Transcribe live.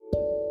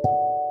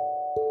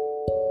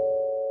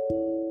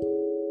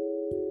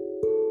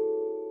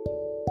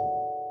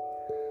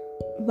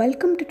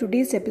Welcome to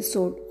today's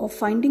episode of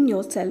Finding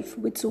Yourself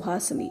with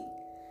Suhasini.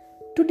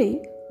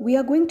 Today, we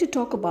are going to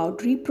talk about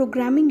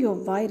reprogramming your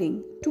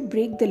wiring to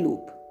break the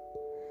loop.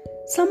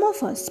 Some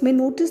of us may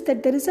notice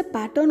that there is a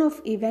pattern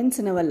of events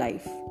in our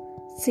life.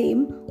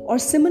 Same or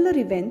similar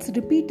events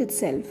repeat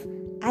itself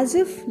as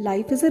if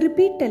life is a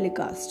repeat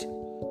telecast.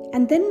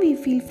 And then we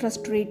feel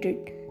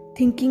frustrated,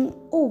 thinking,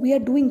 we are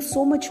doing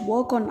so much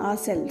work on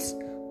ourselves.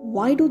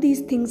 Why do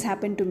these things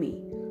happen to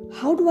me?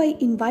 How do I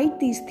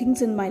invite these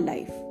things in my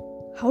life?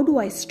 How do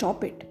I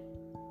stop it?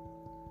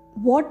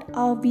 What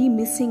are we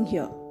missing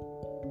here?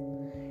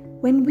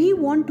 When we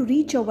want to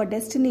reach our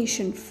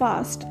destination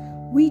fast,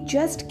 we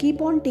just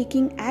keep on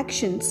taking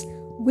actions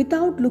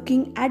without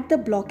looking at the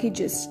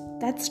blockages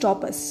that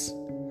stop us.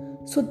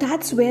 So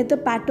that's where the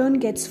pattern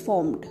gets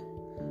formed.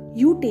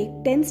 You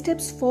take 10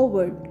 steps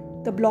forward,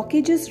 the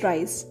blockages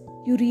rise,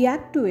 you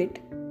react to it,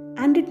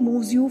 and it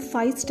moves you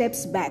 5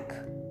 steps back.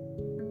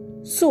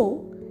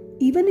 So,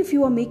 even if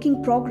you are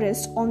making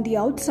progress on the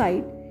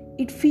outside,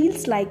 it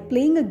feels like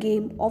playing a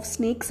game of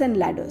snakes and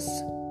ladders.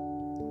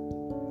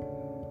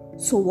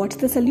 So what's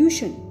the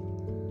solution?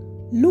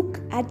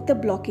 Look at the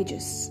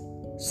blockages.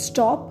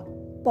 Stop,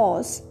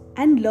 pause,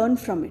 and learn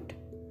from it.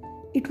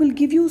 It will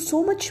give you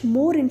so much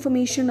more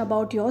information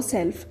about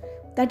yourself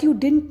that you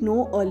didn't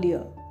know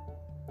earlier.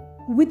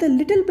 With a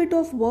little bit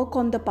of work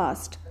on the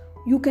past,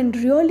 you can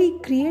really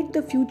create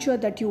the future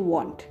that you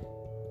want.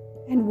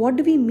 And what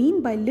do we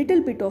mean by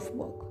little bit of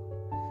work?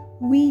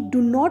 We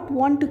do not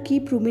want to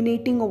keep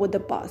ruminating over the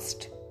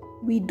past.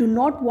 We do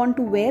not want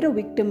to wear a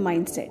victim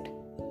mindset.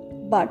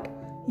 But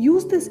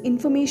use this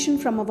information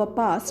from our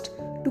past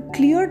to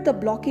clear the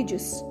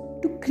blockages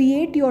to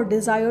create your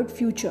desired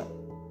future.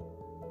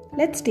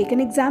 Let's take an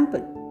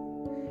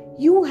example.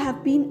 You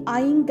have been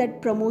eyeing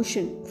that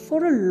promotion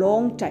for a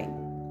long time.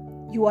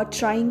 You are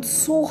trying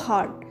so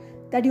hard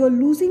that you are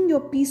losing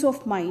your peace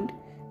of mind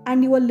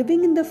and you are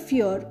living in the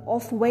fear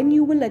of when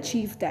you will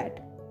achieve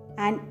that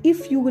and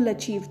if you will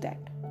achieve that.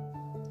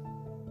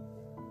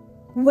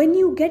 When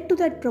you get to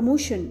that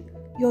promotion,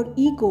 your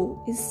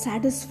ego is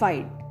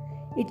satisfied.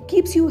 It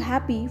keeps you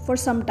happy for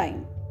some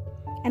time.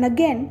 And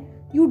again,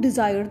 you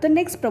desire the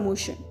next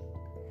promotion.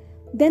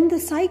 Then the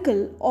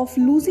cycle of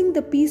losing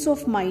the peace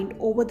of mind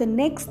over the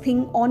next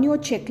thing on your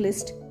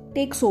checklist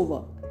takes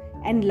over,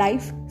 and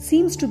life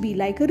seems to be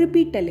like a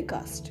repeat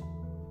telecast.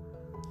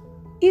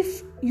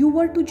 If you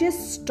were to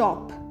just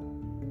stop,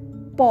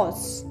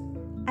 pause,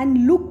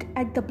 and look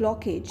at the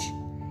blockage,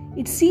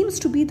 it seems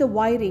to be the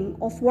wiring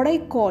of what I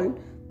call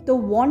the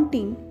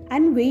wanting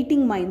and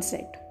waiting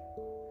mindset.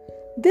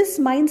 This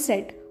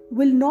mindset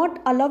will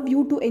not allow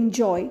you to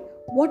enjoy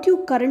what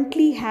you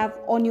currently have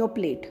on your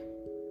plate.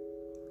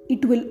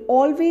 It will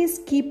always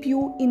keep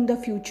you in the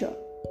future.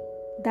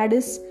 That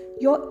is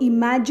your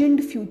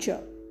imagined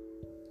future.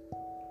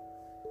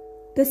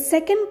 The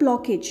second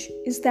blockage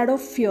is that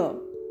of fear.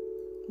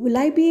 Will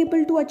I be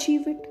able to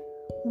achieve it?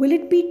 Will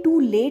it be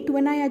too late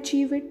when I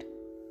achieve it?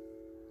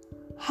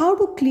 How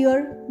to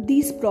clear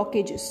these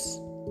blockages?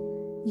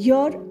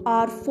 Here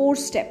are 4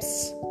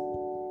 steps.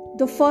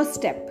 The first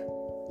step: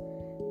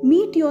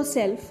 meet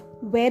yourself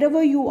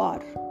wherever you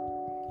are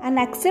and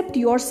accept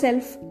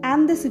yourself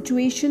and the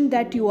situation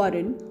that you are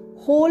in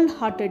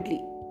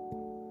wholeheartedly.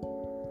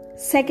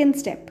 Second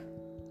step: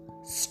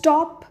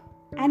 stop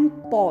and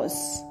pause.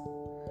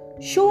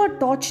 Show a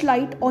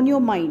torchlight on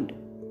your mind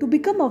to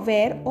become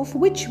aware of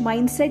which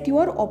mindset you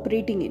are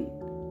operating in.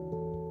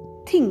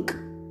 Think,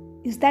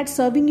 is that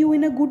serving you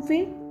in a good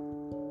way?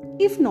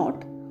 If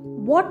not,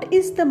 what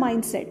is the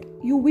mindset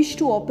you wish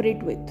to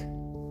operate with?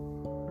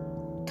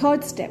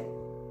 Third step: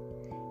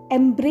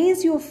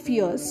 embrace your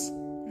fears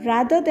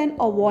rather than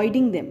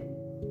avoiding them.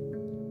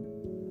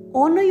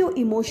 Honor your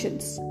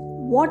emotions,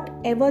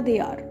 whatever they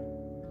are.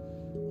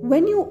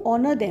 When you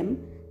honor them,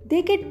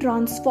 they get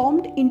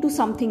transformed into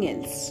something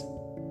else.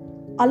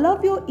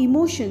 Allow your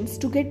emotions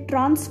to get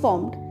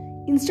transformed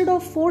instead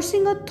of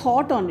forcing a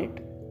thought on it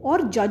or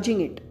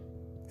judging it.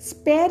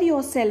 Spare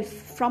yourself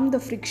from the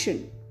friction.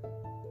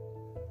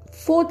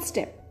 Fourth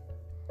step: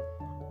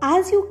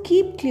 as you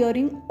keep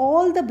clearing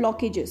all the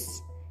blockages,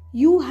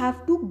 you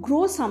have to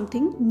grow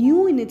something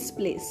new in its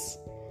place,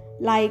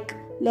 like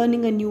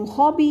learning a new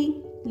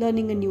hobby,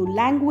 learning a new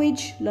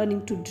language,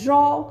 learning to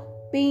draw,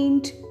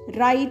 paint,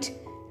 write.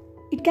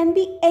 It can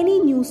be any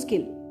new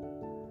skill.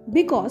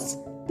 Because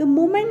the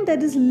moment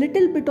there is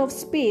little bit of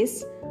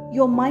space,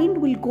 your mind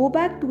will go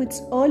back to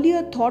its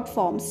earlier thought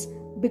forms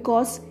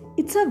because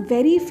it's a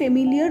very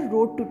familiar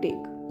road to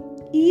take,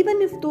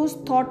 even if those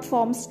thought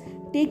forms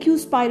take you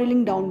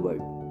spiraling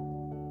downward.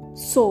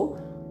 So,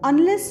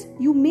 unless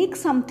you make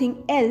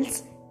something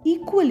else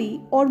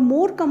equally or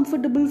more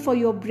comfortable for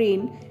your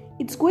brain,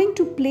 it's going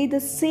to play the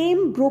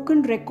same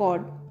broken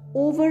record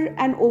over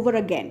and over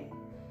again.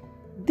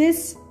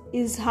 This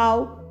is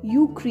how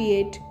you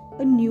create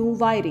a new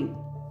wiring.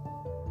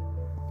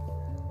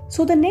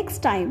 So the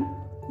next time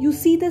you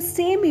see the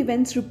same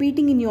events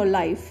repeating in your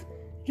life,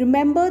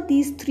 remember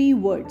these 3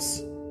 words: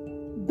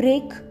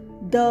 break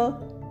the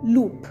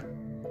loop.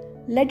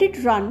 Let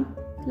it run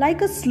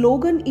like a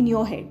slogan in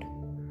your head.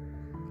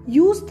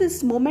 Use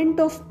this moment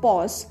of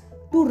pause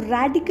to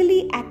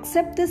radically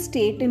accept the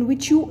state in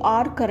which you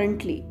are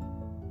currently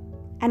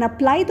and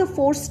apply the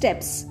 4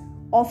 steps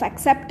of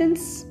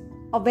acceptance,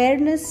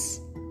 awareness,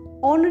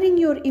 honoring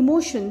your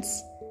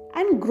emotions,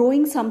 and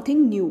growing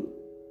something new.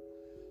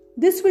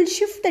 This will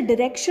shift the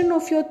direction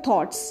of your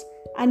thoughts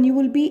and you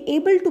will be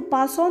able to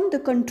pass on the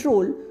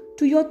control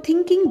to your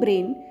thinking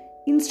brain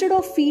instead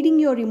of feeding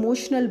your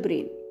emotional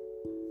brain.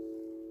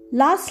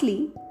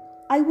 Lastly,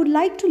 I would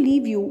like to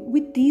leave you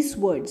with these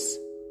words.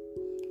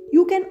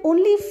 You can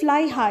only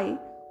fly high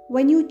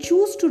when you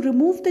choose to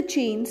remove the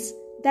chains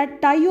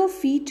that tie your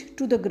feet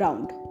to the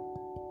ground.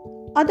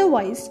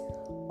 Otherwise,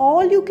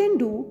 all you can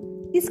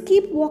do is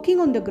keep walking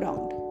on the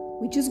ground,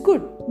 which is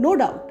good, no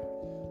doubt.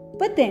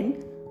 But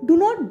then, do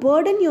not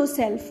burden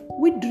yourself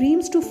with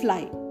dreams to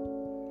fly.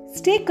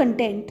 Stay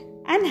content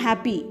and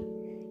happy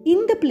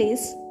in the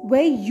place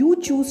where you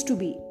choose to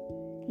be.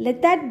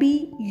 Let that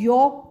be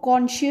your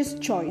conscious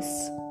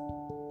choice.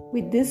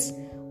 With this,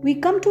 we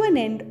come to an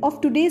end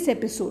of today's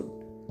episode.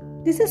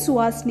 This is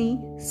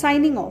Suhasini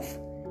signing off.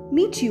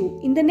 Meet you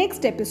in the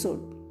next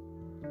episode.